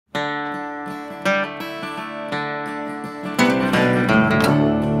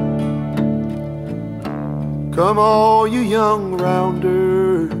Come all you young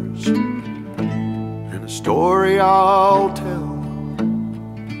rounders, and a story I'll tell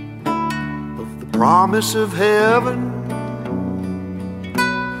of the promise of heaven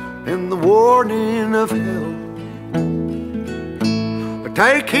and the warning of hell. But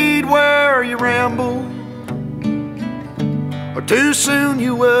take heed where you ramble, or too soon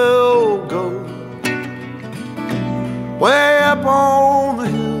you will go. Way up on the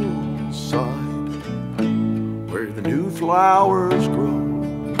hillside where the new flowers grow.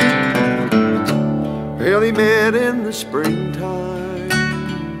 Well, he met in the springtime,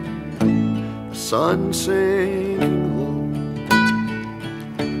 the sun sinking low.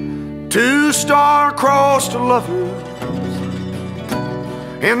 Two star-crossed lovers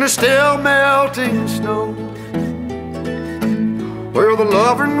in the still melting snow, where the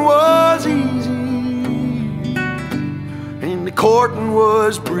loving was easy and the courting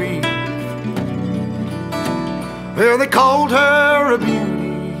was brief. Well, they called her a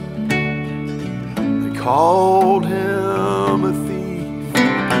beauty, they called him a thief.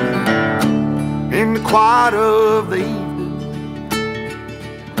 In the quiet of the evening,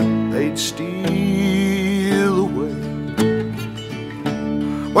 they'd steal away,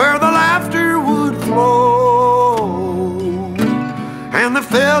 where the laughter would flow and the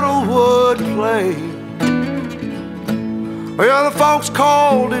fiddle would play. Well, the folks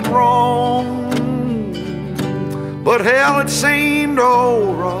called it wrong, but hell, it seemed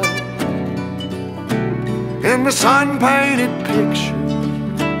alright. And the sun painted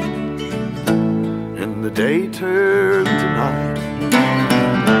pictures, and the day turned to night.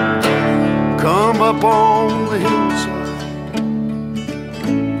 Come up on the hillside,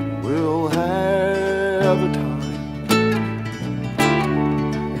 we'll have a time.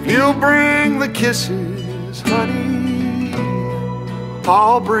 If you'll bring the kisses, honey,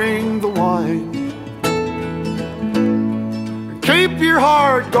 I'll bring the wine. Keep your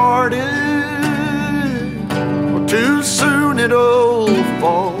heart guarded, or too soon it'll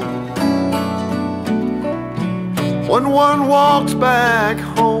fall. When one walks back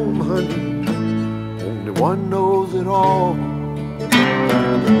home, honey, only one knows it all.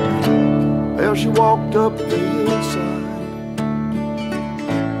 Well, she walked up the hillside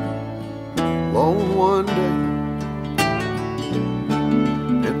alone one day,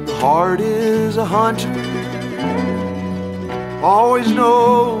 and the heart is a hunter, always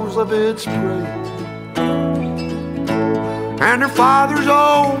knows of its prey. And her father's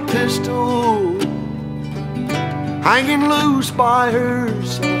old pistol hanging loose by her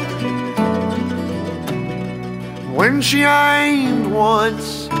side. When she aimed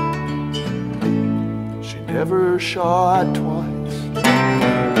once, she never shot twice.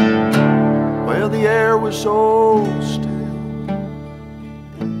 Well, the air was so still,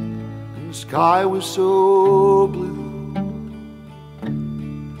 and the sky was so blue.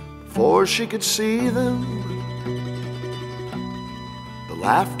 Before she could see them, the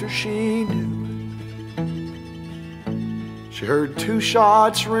laughter she knew. She heard two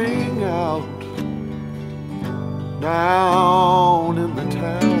shots ring out down in the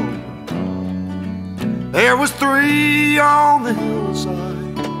town. There was three on the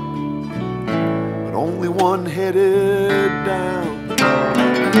hillside, but only one headed down.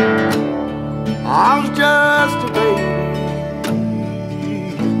 I was just a baby,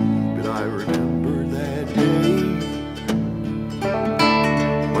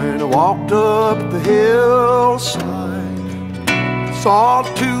 walked up the hillside, saw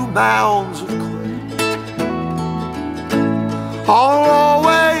two mounds of clay. I'll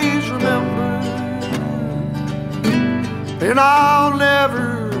always remember, and I'll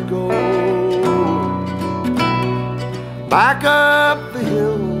never go back up the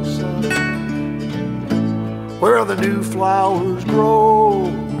hillside where the new flowers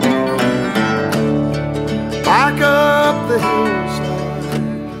grow. Back up the hillside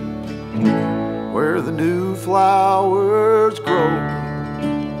where the new flowers grow.